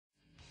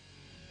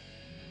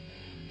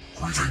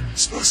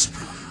Greetings, my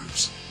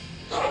superiors.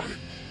 I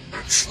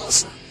am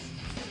Schlosser.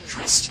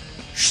 Just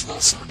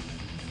Schlosser.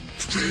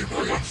 Today,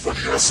 my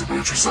unfunny ass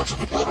emerges out of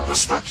the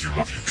bottomless vacuum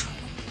of YouTube,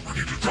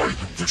 ready to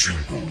dilute the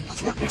gene pool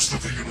with what most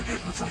of the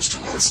internet refers to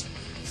as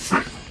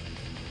fame.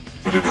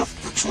 But enough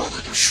of the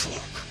twilight has shrunk.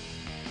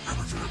 I'm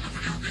referring to a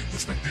video game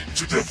that's been beaten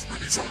to death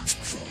many times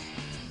before.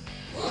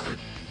 Why?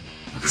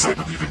 Because I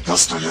believe in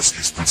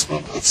Dostoevsky's principle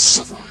of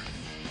suffering.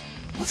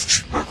 With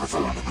cheap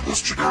microphone and the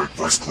most generic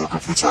voice cloak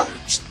of the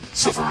times,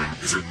 suffering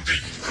is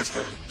indeed at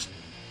hand.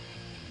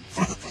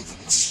 For the both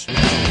of us.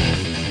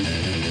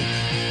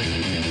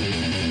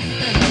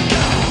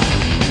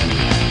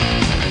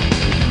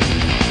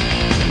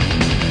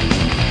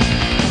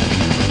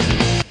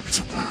 It's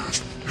a bird.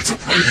 It's a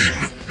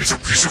plane. It's a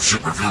piece of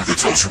shit review that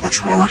tells you what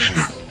you already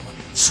knew.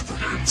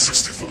 Superman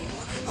 64.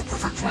 A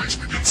perfect way to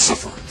begin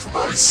suffering from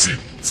my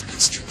sins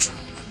against you two.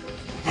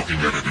 Looking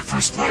at it at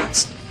first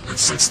glance, I'd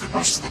sense that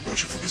most of the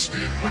budget for this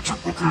game went to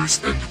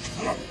bookers and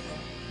blow.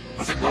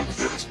 Nothing wrong with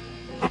that.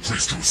 But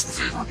please do us the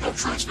favor of not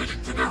transmitting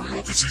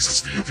venereal diseases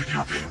via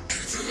video game.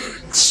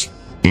 Thanks.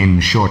 In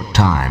short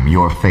time,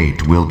 your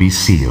fate will be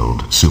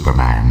sealed,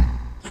 Superman.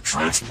 The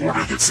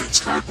transporter that sends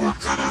cardboard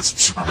cutouts of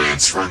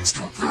Superman's friends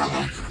to a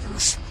parallel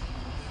universe.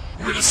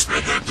 Way to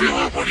spend that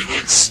bailout money,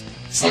 Lynx.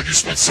 It's like you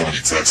spent so many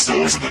tax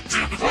dollars on that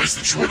damn device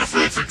that you had a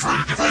fanfic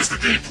trying to devise the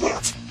game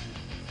plot.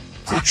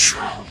 Good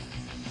show.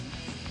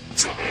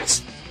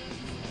 Dumbass.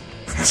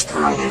 In this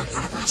parallel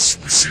universe,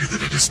 we see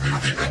that it is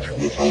merely Andy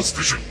Warhol's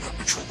vision that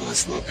patrols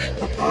us while being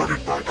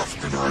bombarded by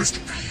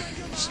Africanized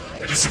beings.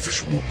 It is a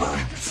visual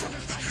mind fuck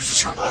that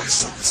uses your eye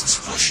sockets as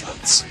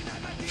flashlights.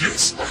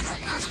 Yes, I know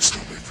graphics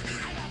don't make the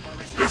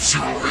game.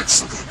 F-Zero X,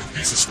 a gun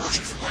piece of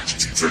scratching from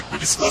IGT Tech,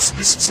 but its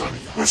awesomeness is on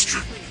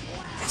question.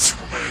 But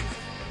Superman,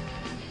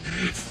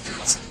 it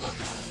feels like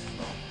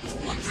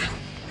one thing,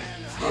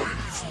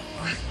 flying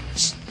through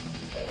rings.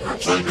 Our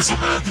plane is a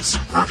man that's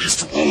impervious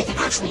to all the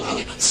natural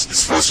elements,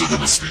 is faster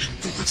than a speeding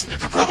bullet, and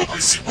can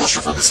probably see Russia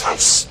from his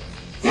house.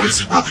 Why is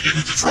he really getting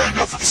to trying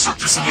out for the Cirque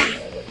du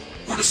Soleil?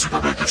 Why does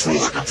Superman control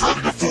like I'm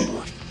driving a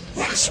Ford?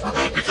 Why does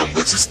Superman become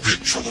Lex's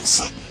bitch all of a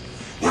sudden?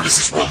 Why does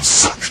this run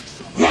suck?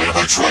 Why am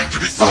I trying to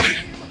be funny?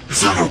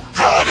 Is there no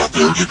God out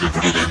there who can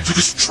put an end to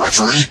this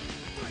treachery?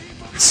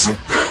 It's so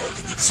bad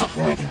that it's a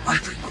horrible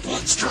raping of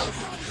one's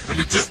childhood, and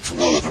a death to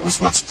all that was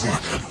once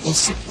good and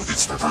wholesome with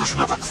its perversion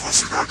of a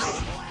classic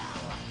icon.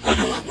 I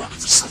know I wanted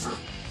to suffer,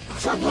 but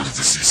if I wanted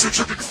to see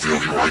such epic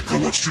failure, I'd go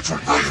watch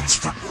Detroit Lions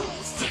football.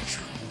 Thank you.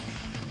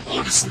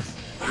 Honestly,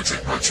 I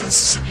take my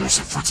chances in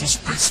Joseph Fritzl's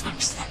basement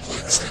than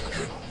playing this game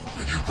again,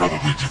 and you'd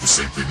probably do the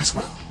same thing as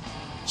well.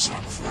 So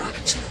before I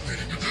continue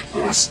beating a dead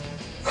horse,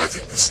 I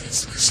think this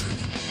needs to be said.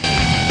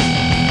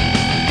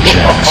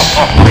 Jax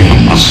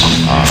wins.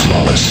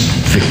 Flawless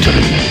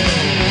victory.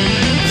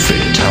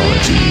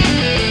 Fatality.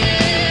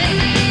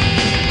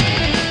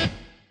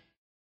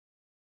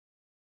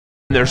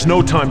 There's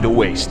no time to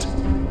waste.